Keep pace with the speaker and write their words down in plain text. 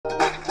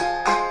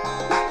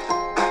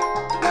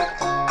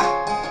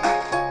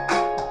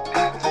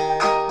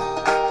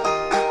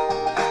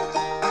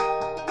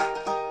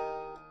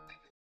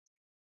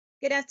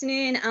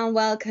afternoon and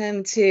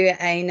welcome to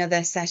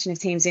another session of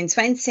Teams in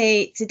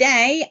 20.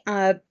 Today,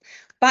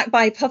 back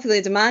by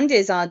popular demand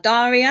is our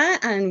Daria,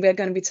 and we're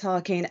going to be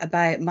talking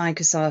about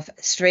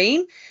Microsoft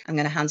Stream. I'm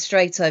going to hand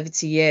straight over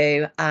to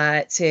you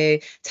to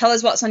tell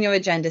us what's on your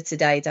agenda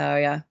today,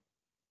 Daria.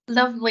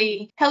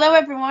 Lovely. Hello,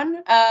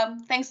 everyone.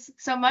 Thanks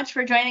so much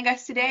for joining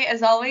us today,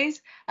 as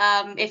always.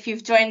 If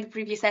you've joined the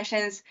previous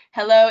sessions,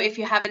 hello. If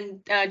you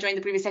haven't joined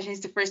the previous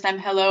sessions the first time,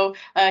 hello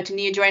to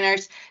new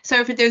joiners.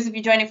 So for those of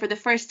you joining for the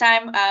first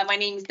time, my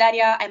name is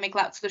Daria. I'm a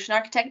cloud solution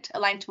architect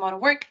aligned to modern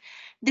work.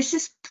 This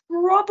is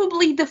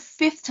probably the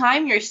 5th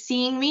time you're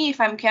seeing me, if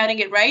I'm counting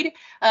it right,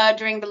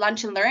 during the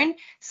Lunch and Learn.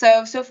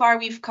 So far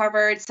we've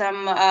covered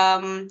some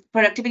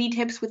productivity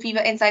tips with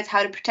Viva Insights,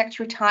 how to protect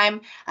your time,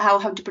 how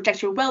to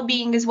protect your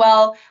well-being as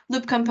well,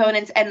 loop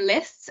components and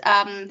lists.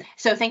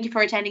 So thank you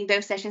for attending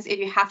those sessions if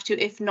you have to.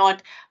 If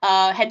not,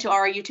 head to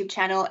our YouTube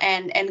channel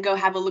and go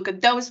have a look at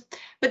those.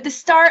 But the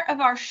start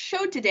of our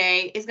show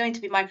today is going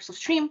to be Microsoft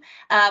Stream.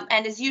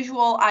 And as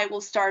usual, I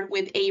will start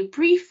with a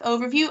brief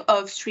overview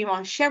of Stream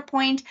on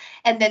SharePoint,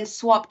 and then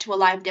swap to a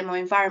live demo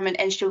environment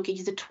and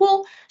showcase the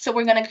tool. So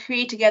we're going to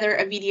create together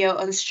a video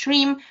on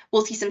Stream.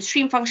 We'll see some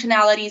Stream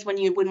functionalities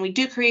when we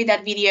do create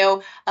that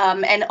video,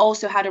 and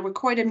also how to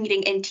record a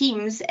meeting in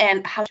Teams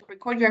and how to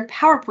record your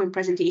PowerPoint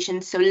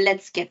presentation. So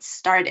let's get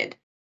started.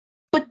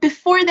 But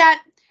before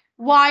that,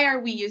 why are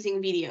we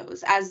using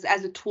videos as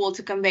a tool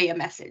to convey a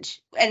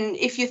message? And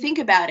if you think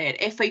about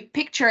it, if a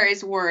picture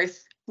is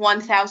worth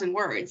 1,000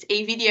 words,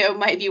 a video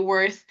might be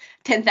worth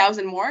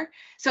 10,000 more.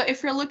 So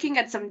if you're looking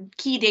at some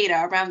key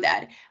data around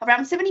that,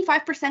 around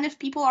 75% of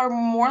people are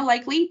more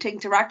likely to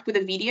interact with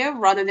a video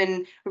rather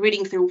than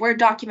reading through Word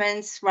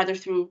documents, rather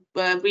through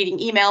reading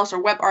emails or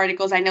web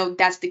articles. I know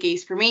that's the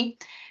case for me.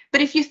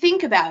 But if you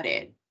think about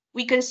it,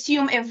 we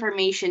consume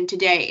information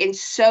today in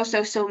so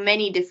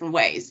many different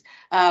ways.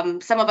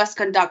 Some of us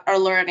conduct our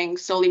learning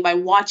solely by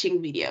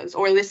watching videos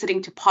or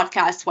listening to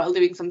podcasts while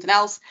doing something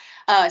else.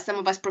 Some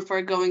of us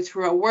prefer going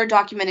through a Word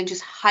document and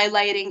just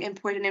highlighting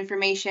important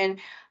information.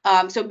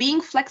 So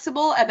being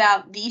flexible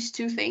about these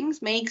two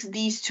things makes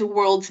these two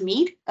worlds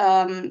meet.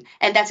 And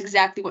that's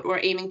exactly what we're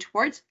aiming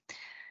towards.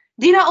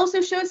 Data also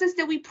shows us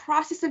that we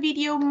process a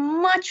video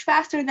much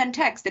faster than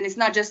text, and it's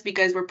not just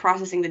because we're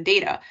processing the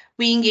data.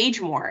 We engage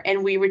more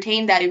and we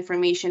retain that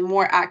information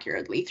more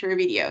accurately through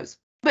videos.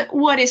 But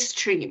what is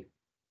Stream?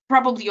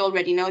 Probably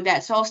already know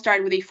that, so I'll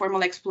start with a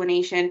formal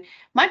explanation.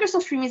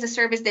 Microsoft Stream is a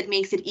service that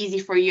makes it easy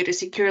for you to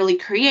securely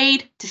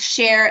create, to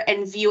share,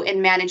 and view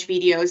and manage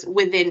videos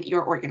within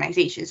your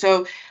organization.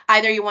 So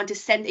either you want to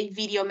send a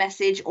video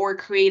message or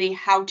create a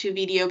how-to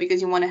video because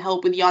you want to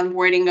help with the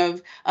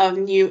onboarding of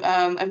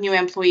new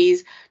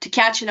employees, to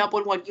catching up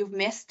on what you've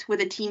missed with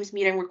a Teams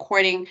meeting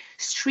recording.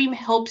 Stream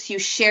helps you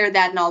share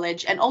that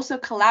knowledge and also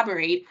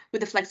collaborate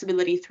with the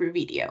flexibility through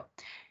video.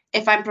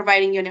 If I'm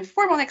providing you an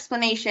informal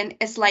explanation,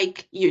 it's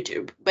like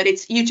YouTube, but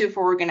it's YouTube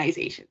for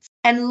organizations.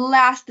 And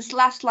this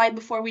last slide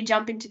before we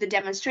jump into the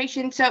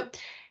demonstration. So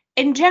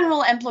in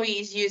general,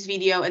 employees use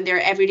video in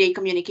their everyday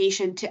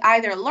communication to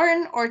either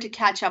learn or to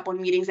catch up on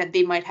meetings that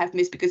they might have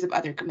missed because of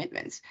other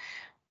commitments.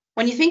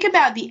 When you think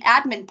about the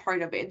admin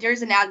part of it,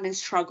 there's an admin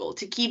struggle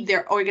to keep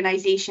their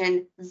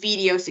organization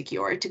video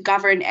secure, to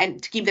govern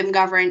and to keep them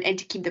governed and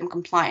to keep them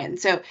compliant.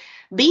 So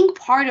being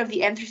part of the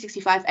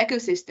M365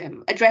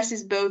 ecosystem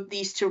addresses both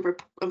these two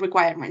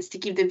requirements to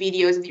keep the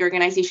videos of the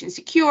organization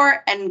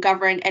secure and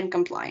governed and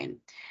compliant.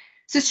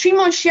 So Stream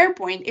on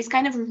SharePoint is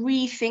kind of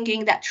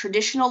rethinking that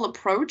traditional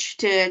approach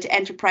to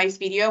enterprise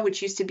video,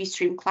 which used to be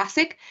Stream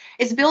Classic.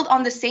 It's built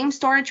on the same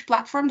storage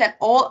platform that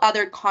all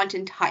other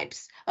content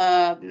types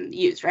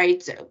use,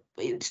 right? So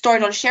it's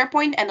stored on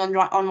SharePoint and on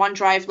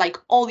OneDrive, like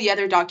all the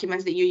other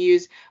documents that you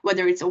use,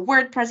 whether it's a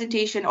Word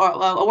presentation or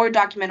a Word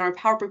document or a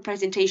PowerPoint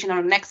presentation or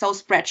an Excel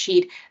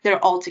spreadsheet,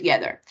 they're all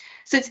together.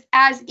 So it's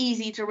as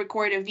easy to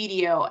record a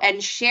video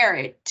and share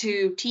it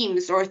to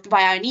Teams or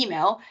via an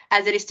email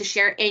as it is to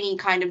share any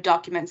kind of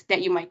documents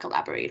that you might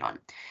collaborate on.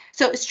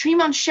 So Stream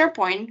on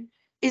SharePoint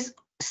is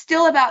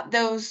still about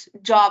those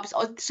jobs,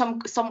 about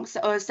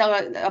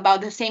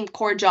the same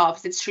core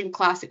jobs that Stream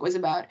Classic was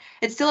about.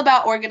 It's still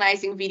about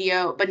organizing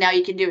video, but now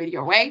you can do it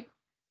your way.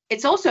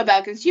 It's also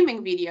about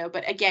consuming video,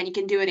 but again, you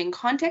can do it in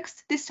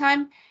context this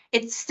time.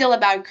 It's still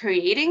about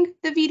creating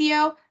the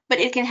video, but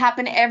it can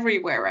happen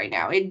everywhere right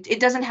now. It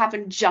doesn't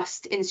happen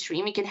just in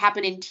Stream. It can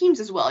happen in Teams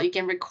as well. You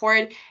can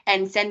record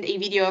and send a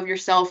video of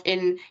yourself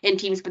in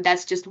Teams, but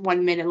that's just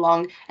 1 minute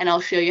long, and I'll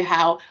show you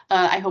how.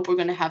 I hope we're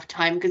going to have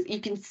time because you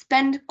can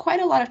spend quite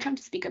a lot of time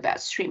to speak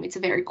about Stream. It's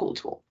a very cool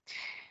tool.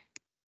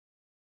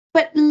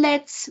 But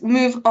let's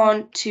move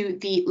on to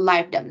the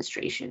live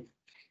demonstration.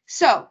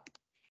 So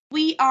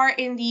we are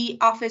in the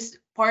Office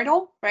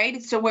portal,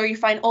 right? So where you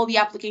find all the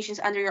applications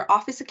under your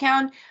Office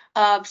account,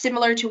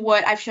 similar to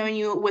what I've shown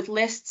you with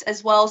lists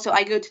as well. So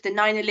I go to the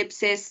 9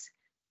 ellipsis,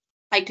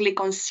 I click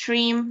on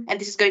Stream, and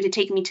this is going to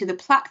take me to the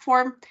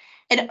platform.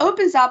 It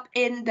opens up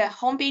in the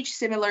homepage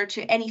similar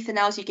to anything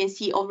else. You can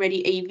see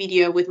already a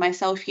video with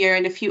myself here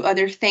and a few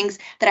other things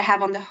that I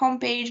have on the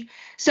homepage.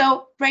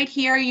 So right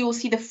here, you will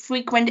see the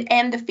frequent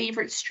and the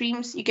favorite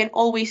streams. You can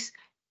always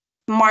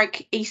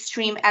mark a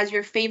stream as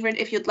your favorite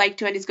if you'd like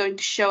to, and it's going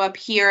to show up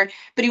here.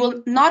 But you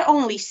will not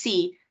only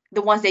see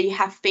the ones that you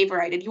have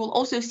favorited, you will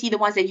also see the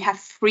ones that you have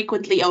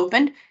frequently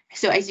opened.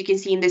 So as you can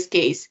see in this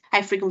case,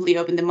 I frequently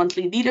opened the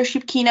monthly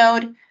leadership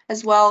keynote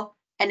as well.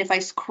 And if I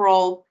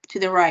scroll to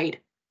the right,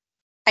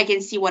 I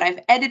can see what I've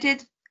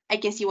edited, I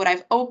can see what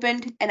I've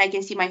opened, and I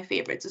can see my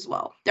favorites as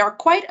well. There are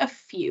quite a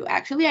few.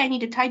 Actually, I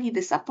need to tidy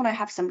this up when I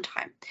have some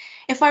time.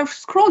 If I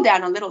scroll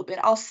down a little bit,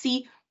 I'll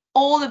see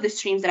all of the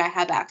streams that I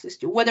have access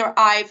to, whether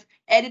I've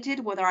edited,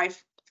 whether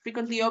I've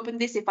frequently opened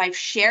this, if I've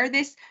shared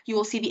this, you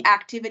will see the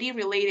activity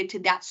related to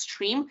that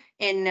stream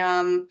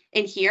in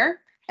here,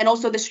 and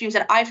also the streams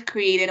that I've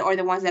created or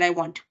the ones that I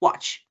want to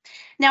watch.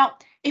 Now,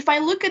 if I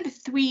look at the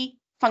three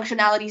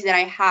functionalities that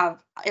I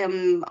have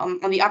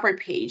on the upper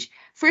page,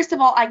 first of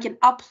all, I can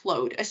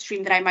upload a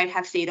stream that I might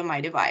have saved on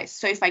my device.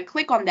 So if I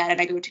click on that and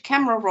I go to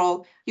camera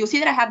roll, you'll see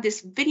that I have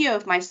this video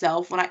of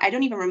myself when I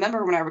don't even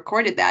remember when I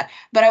recorded that,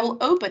 but I will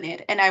open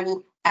it and I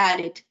will add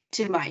it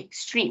to my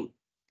stream.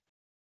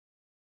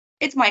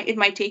 It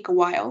might take a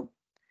while,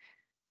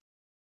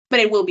 but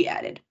it will be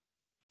added.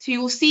 So you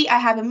will see I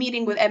have a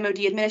meeting with MOD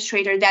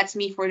administrator. That's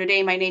me for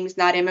today. My name is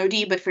not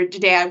MOD, but for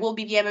today I will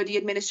be the MOD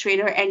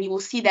administrator, and you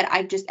will see that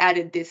I've just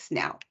added this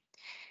now.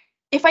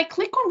 If I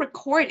click on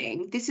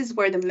recording, this is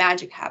where the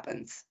magic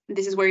happens.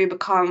 This is where you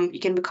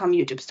can become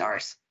YouTube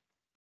stars.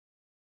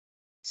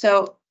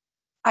 So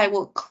I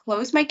will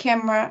close my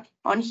camera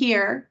on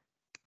here,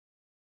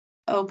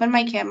 open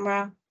my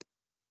camera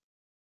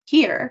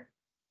here.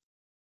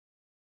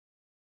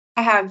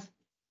 I have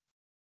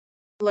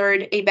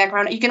blurred a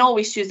background. You can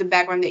always choose the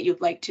background that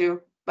you'd like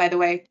to, by the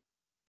way.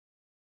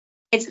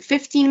 It's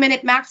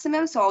 15-minute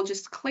maximum, so I'll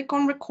just click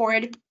on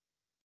record.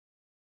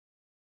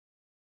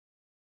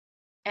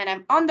 And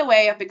I'm on the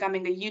way of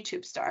becoming a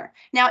YouTube star.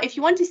 Now, if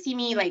you want to see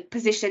me like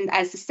positioned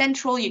as the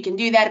central, you can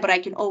do that, but I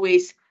can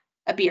always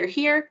appear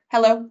here,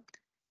 hello,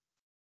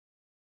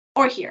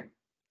 or here,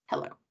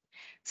 hello.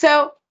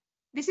 So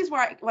this is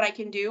what I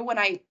can do when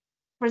I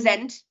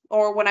present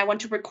or when I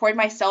want to record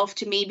myself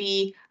to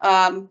maybe,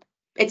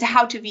 it's a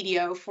how-to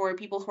video for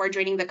people who are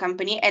joining the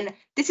company. And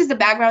this is the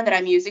background that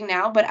I'm using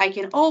now, but I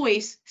can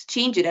always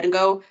change it and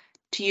go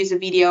to use a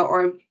video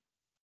or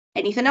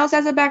anything else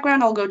as a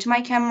background. I'll go to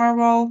my camera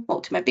roll,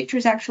 well, to my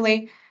pictures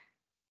actually,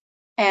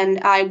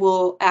 and I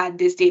will add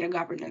this data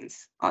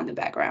governance on the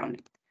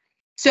background.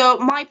 So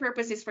my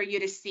purpose is for you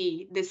to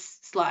see this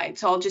slide.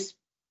 So I'll just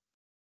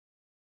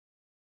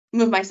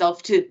move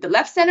myself to the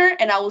left center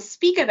and I will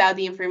speak about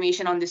the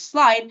information on this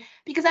slide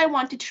because I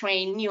want to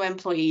train new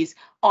employees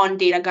on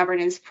data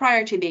governance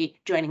prior to they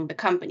joining the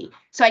company.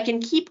 So I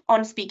can keep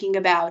on speaking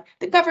about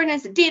the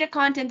governance, the data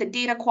content, the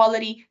data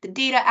quality, the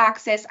data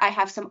access. I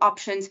have some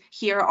options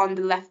here on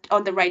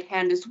the right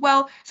hand as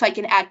well. So I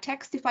can add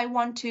text if I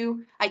want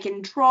to. I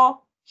can draw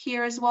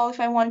here as well if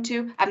I want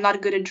to. I'm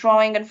not good at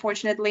drawing,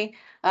 unfortunately.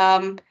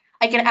 I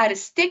can add a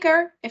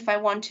sticker if I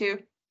want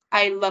to.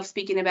 I love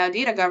speaking about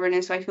data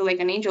governance, so I feel like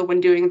an angel when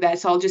doing that.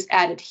 So I'll just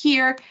add it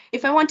here.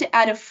 If I want to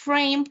add a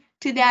frame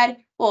to that,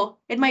 well,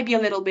 it might be a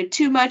little bit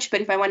too much,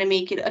 but if I want to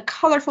make it a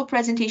colorful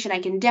presentation, I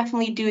can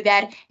definitely do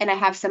that. And I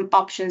have some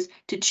options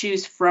to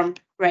choose from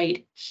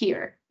right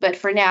here. But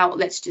for now,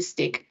 let's just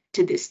stick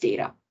to this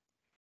data.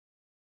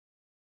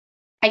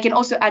 I can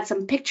also add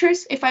some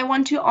pictures if I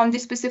want to on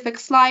this specific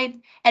slide.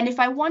 And if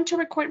I want to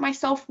record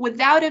myself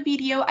without a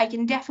video, I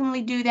can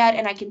definitely do that.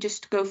 And I can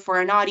just go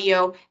for an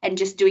audio and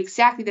just do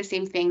exactly the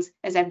same things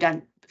as I've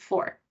done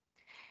before.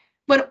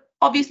 But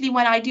obviously,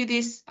 when I do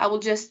this, I will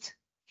just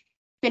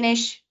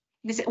finish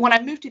this. When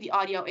I move to the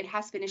audio, it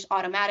has finished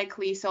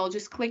automatically. So I'll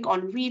just click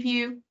on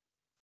review.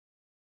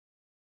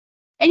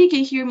 And you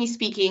can hear me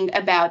speaking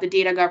about the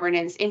data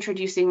governance,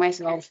 introducing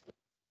myself,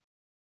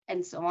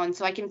 and so on.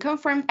 So I can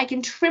confirm, I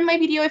can trim my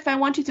video if I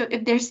want to. So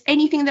if there's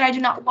anything that I do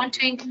not want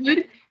to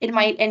include in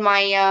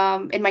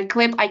my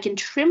clip, I can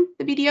trim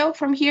the video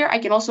from here. I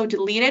can also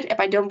delete it if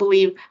I don't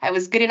believe I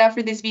was good enough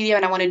for this video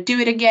and I want to do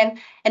it again.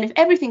 And if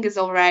everything is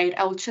all right,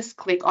 I will just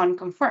click on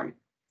confirm.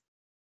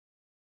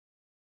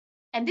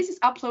 And this is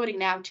uploading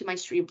now to my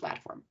stream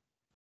platform.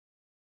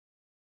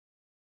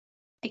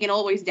 I can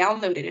always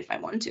download it if I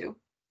want to.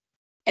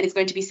 And it's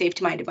going to be saved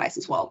to my device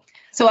as well.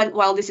 So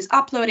while this is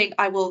uploading,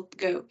 I will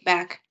go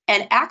back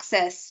and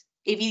access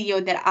a video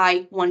that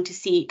I want to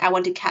see, I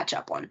want to catch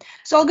up on.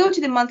 So I'll go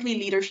to the monthly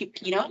leadership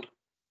keynote.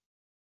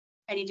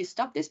 I need to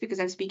stop this because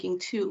I'm speaking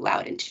too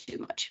loud and too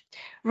much.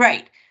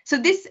 Right, so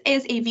this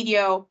is a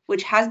video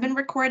which has been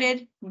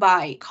recorded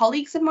by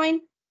colleagues of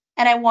mine,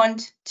 and I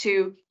want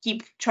to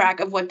keep track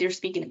of what they're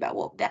speaking about.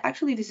 Well,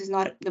 actually, this is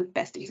not the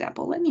best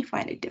example. Let me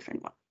find a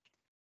different one.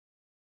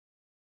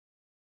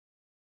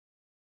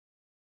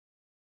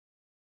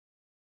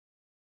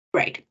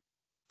 Right,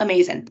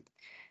 amazing.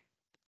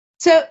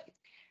 So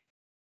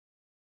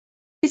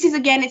This is,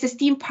 again, it's a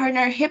Steam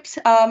partner, HIPS.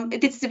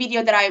 This is a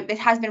video that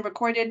has been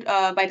recorded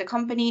by the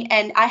company,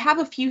 and I have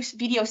a few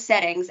video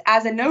settings.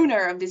 As an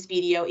owner of this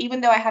video,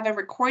 even though I haven't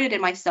recorded it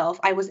myself,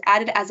 I was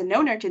added as an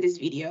owner to this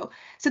video.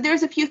 So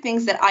there's a few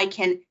things that I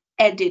can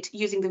edit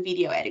using the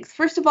video edits.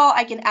 First of all,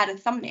 I can add a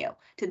thumbnail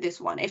to this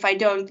one. If I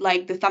don't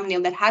like the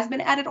thumbnail that has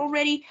been added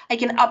already, I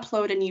can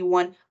upload a new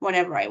one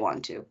whenever I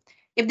want to.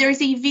 If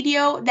there's a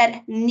video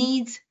that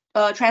needs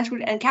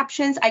transcript and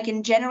captions, I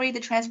can generate the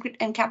transcript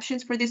and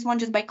captions for this one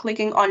just by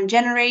clicking on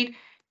generate,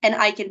 and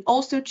I can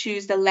also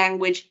choose the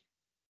language.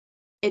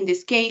 In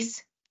this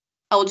case,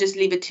 I'll just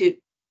leave it to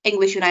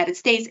English United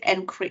States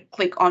and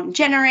click on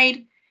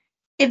generate.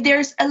 If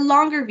there's a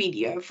longer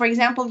video, for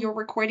example, you're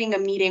recording a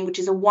meeting, which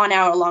is a 1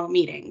 hour long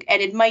meeting,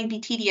 and it might be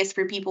tedious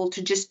for people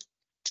to just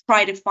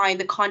try to find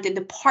the content,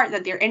 the part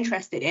that they're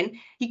interested in,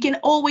 you can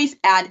always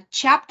add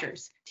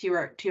chapters to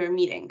your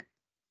meeting.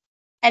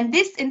 And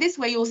in this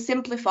way, you'll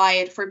simplify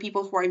it for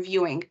people who are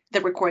viewing the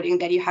recording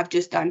that you have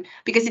just done,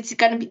 because it's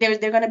going to be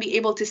they're going to be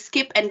able to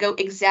skip and go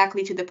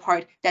exactly to the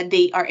part that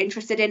they are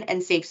interested in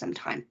and save some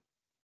time.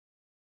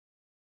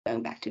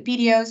 Going back to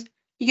videos,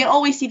 you can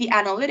always see the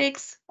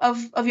analytics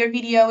of your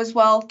video as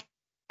well,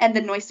 and the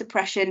noise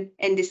suppression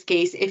in this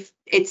case, if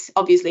it's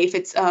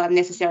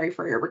necessary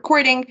for your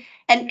recording.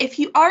 And if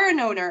you are an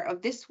owner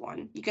of this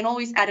one, you can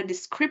always add a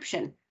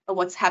description of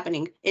what's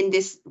happening in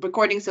this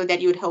recording so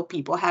that you would help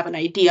people have an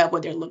idea of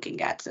what they're looking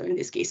at. So in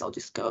this case, I'll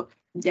just go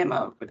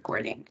demo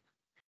recording.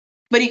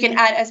 But you can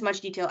add as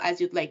much detail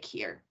as you'd like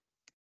here.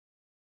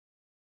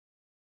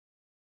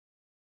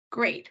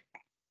 Great.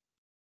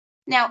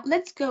 Now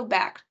let's go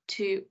back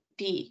to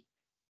the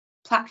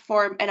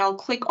platform, and I'll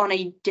click on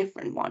a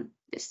different one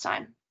this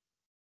time.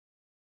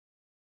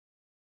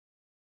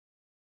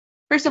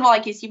 First of all, I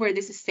can see where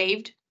this is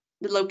saved,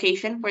 the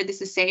location where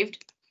this is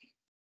saved.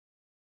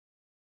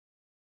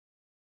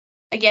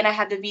 Again, I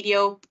have the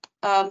video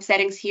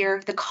settings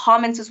here, the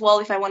comments as well.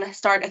 If I want to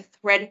start a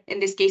thread, in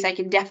this case, I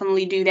can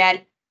definitely do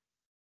that.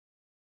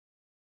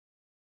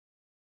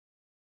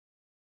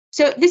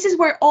 So this is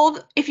where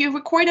if you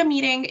record a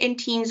meeting in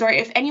Teams, or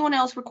if anyone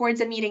else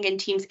records a meeting in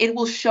Teams, it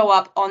will show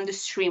up on the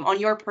stream, on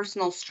your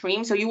personal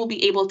stream. So you will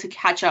be able to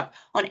catch up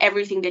on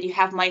everything that you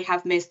might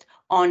have missed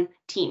on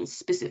Teams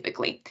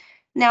specifically.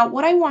 Now,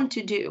 what I want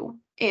to do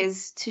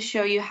is to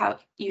show you how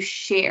you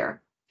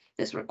share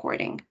this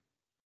recording.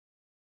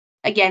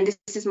 Again, this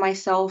is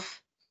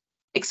myself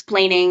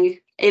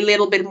explaining a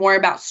little bit more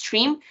about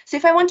Stream. So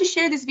if I want to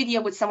share this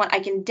video with someone, I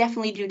can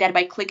definitely do that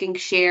by clicking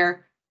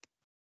share.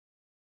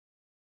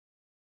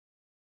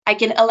 I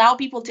can allow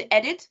people to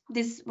edit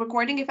this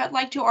recording if I'd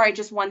like to, or I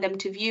just want them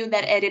to view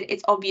that edit.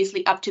 It's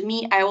obviously up to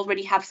me. I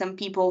already have some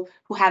people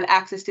who have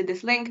access to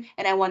this link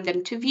and I want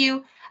them to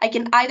view. I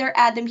can either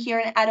add them here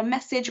and add a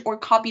message, or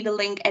copy the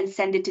link and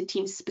send it to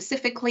Teams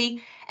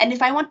specifically. And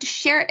if I want to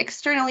share it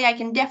externally, I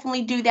can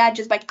definitely do that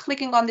just by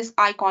clicking on this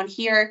icon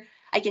here.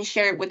 I can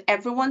share it with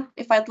everyone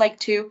if I'd like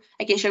to.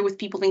 I can share with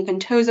people in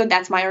Contoso,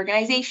 that's my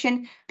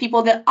organization,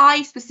 people that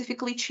I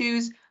specifically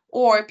choose,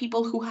 or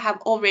people who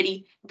have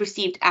already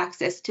received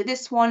access to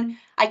this one.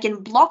 I can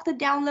block the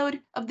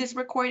download of this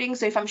recording.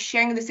 So if I'm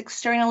sharing this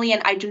externally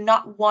and I do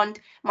not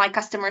want my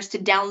customers to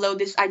download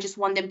this, I just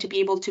want them to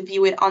be able to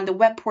view it on the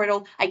web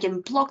portal, I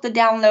can block the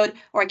download,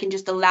 or I can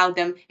just allow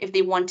them if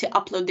they want to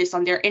upload this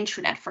on their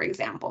intranet, for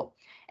example.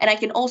 And I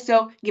can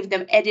also give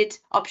them edit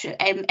option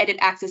and edit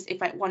access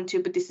if I want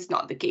to, but this is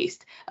not the case.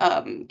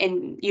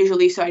 And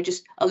usually, so I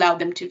just allow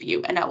them to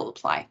view and I will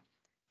apply.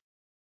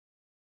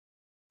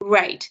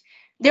 Right.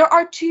 There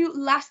are two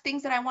last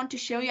things that I want to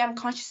show you. I'm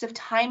conscious of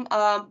time,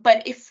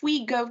 but if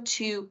we go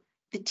to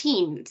the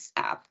Teams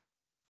app,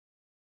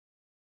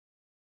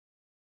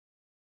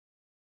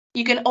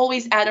 you can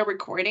always add a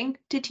recording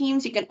to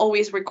Teams. You can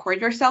always record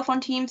yourself on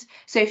Teams.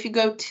 So if you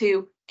go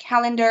to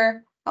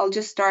calendar, I'll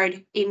just start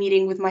a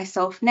meeting with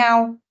myself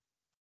now.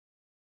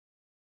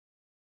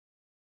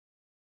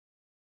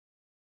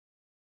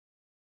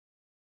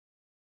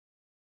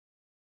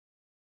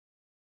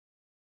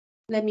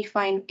 Let me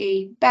find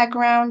a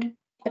background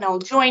and I'll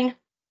join.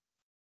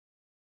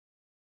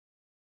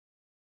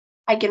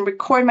 I can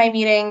record my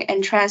meeting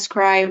and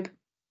transcribe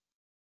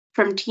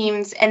from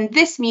Teams, and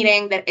this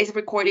meeting that is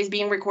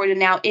being recorded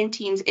now in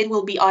Teams, it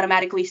will be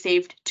automatically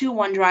saved to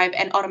OneDrive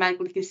and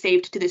automatically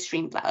saved to the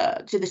Stream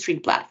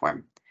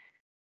platform.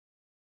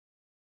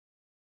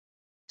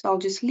 So I'll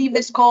just leave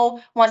this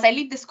call. Once I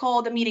leave this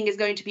call, the meeting is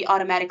going to be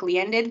automatically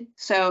ended,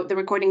 so the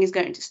recording is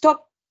going to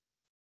stop.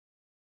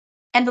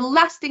 And the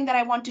last thing that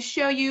I want to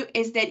show you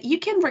is that you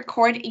can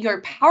record your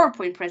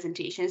PowerPoint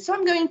presentation. So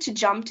I'm going to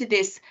jump to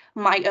this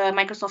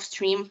Microsoft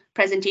Stream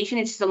presentation.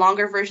 It's the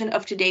longer version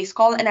of today's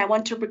call, and I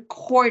want to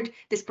record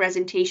this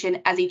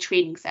presentation as a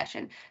training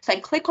session. So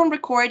I click on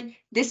record.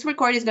 This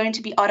record is going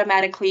to be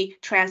automatically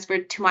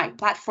transferred to my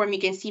platform. You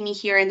can see me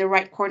here in the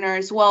right corner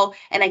as well,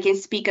 and I can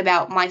speak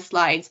about my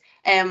slides.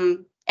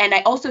 And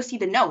I also see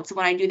the notes.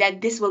 When I do that,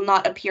 this will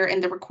not appear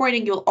in the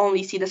recording. You'll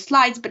only see the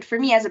slides. But for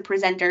me as a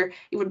presenter,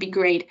 it would be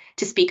great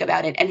to speak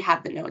about it and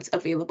have the notes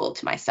available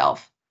to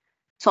myself.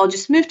 So I'll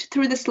just move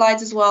through the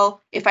slides as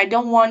well. If I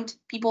don't want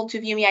people to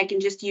view me, I can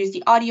just use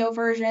the audio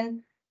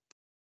version.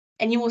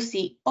 And you will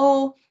see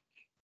all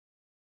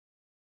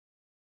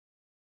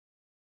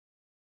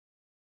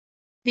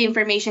the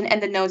information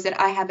and the notes that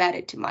I have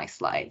added to my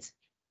slides.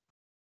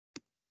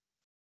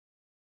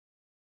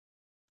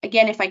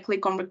 Again, if I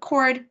click on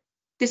record,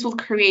 this will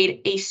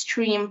create a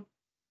stream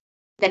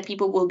that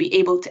people will be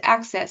able to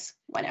access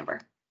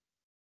whenever.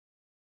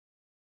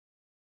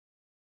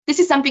 This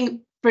is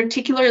something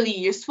particularly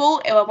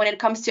useful when it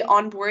comes to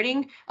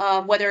onboarding,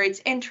 whether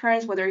it's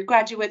interns, whether it's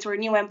graduates or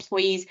new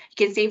employees.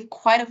 You can save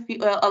quite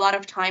a lot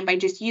of time by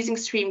just using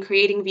Stream,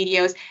 creating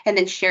videos, and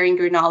then sharing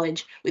your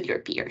knowledge with your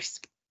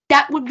peers.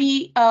 That would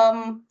be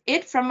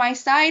it from my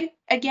side.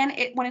 Again,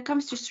 when it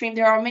comes to Stream,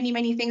 there are many,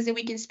 many things that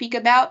we can speak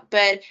about,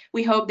 but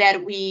we hope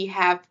that we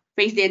have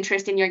raised the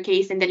interest in your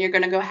case, and then you're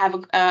going to go have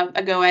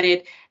a go at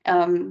it,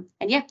 and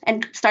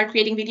start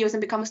creating videos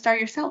and become a star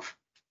yourself.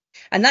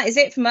 And that is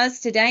it from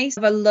us today.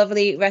 So have a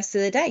lovely rest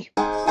of the day.